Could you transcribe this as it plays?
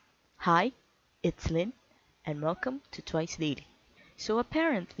Hi, it's Lynn, and welcome to Twice Daily. So,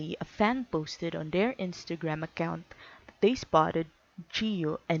 apparently, a fan posted on their Instagram account that they spotted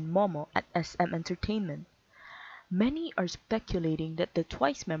Gio and Momo at SM Entertainment. Many are speculating that the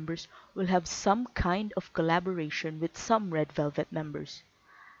Twice members will have some kind of collaboration with some Red Velvet members.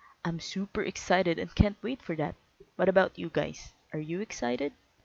 I'm super excited and can't wait for that. What about you guys? Are you excited?